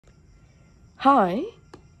Hi,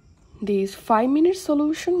 this 5-minute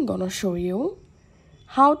solution gonna show you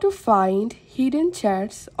how to find hidden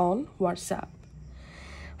chats on WhatsApp.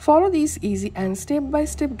 Follow this easy and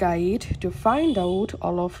step-by-step guide to find out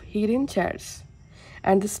all of hidden chats.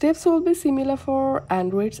 And the steps will be similar for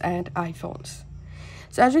Androids and iPhones.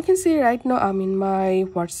 So as you can see right now, I'm in my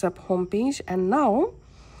WhatsApp homepage, and now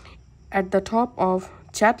at the top of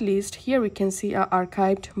chat list here we can see a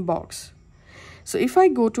archived box. So if I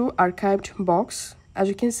go to archived box, as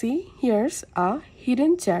you can see, here's a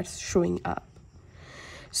hidden chats showing up.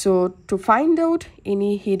 So to find out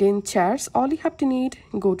any hidden chats, all you have to need,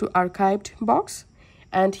 go to archived box,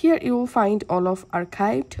 and here you will find all of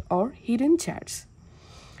archived or hidden chats.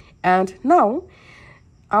 And now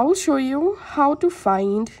I will show you how to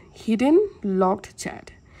find hidden locked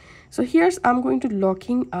chat. So I'm going to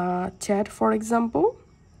locking a chat, for example.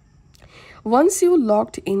 Once you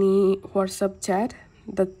locked any WhatsApp chat,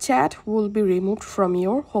 the chat will be removed from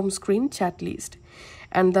your home screen chat list,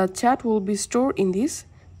 and the chat will be stored in this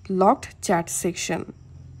locked chat section.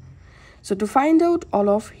 So to find out all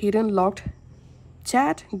of hidden locked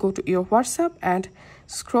chat, go to your WhatsApp and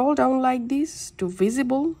scroll down like this to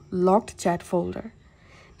visible locked chat folder.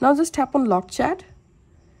 Now just tap on locked chat,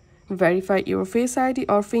 verify your Face ID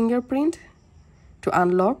or fingerprint to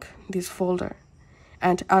unlock this folder.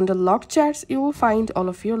 And under locked chats, you will find all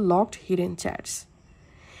of your locked hidden chats.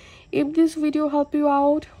 If this video helped you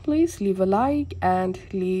out, please leave a like and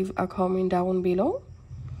leave a comment down below.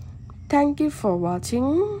 Thank you for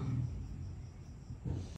watching.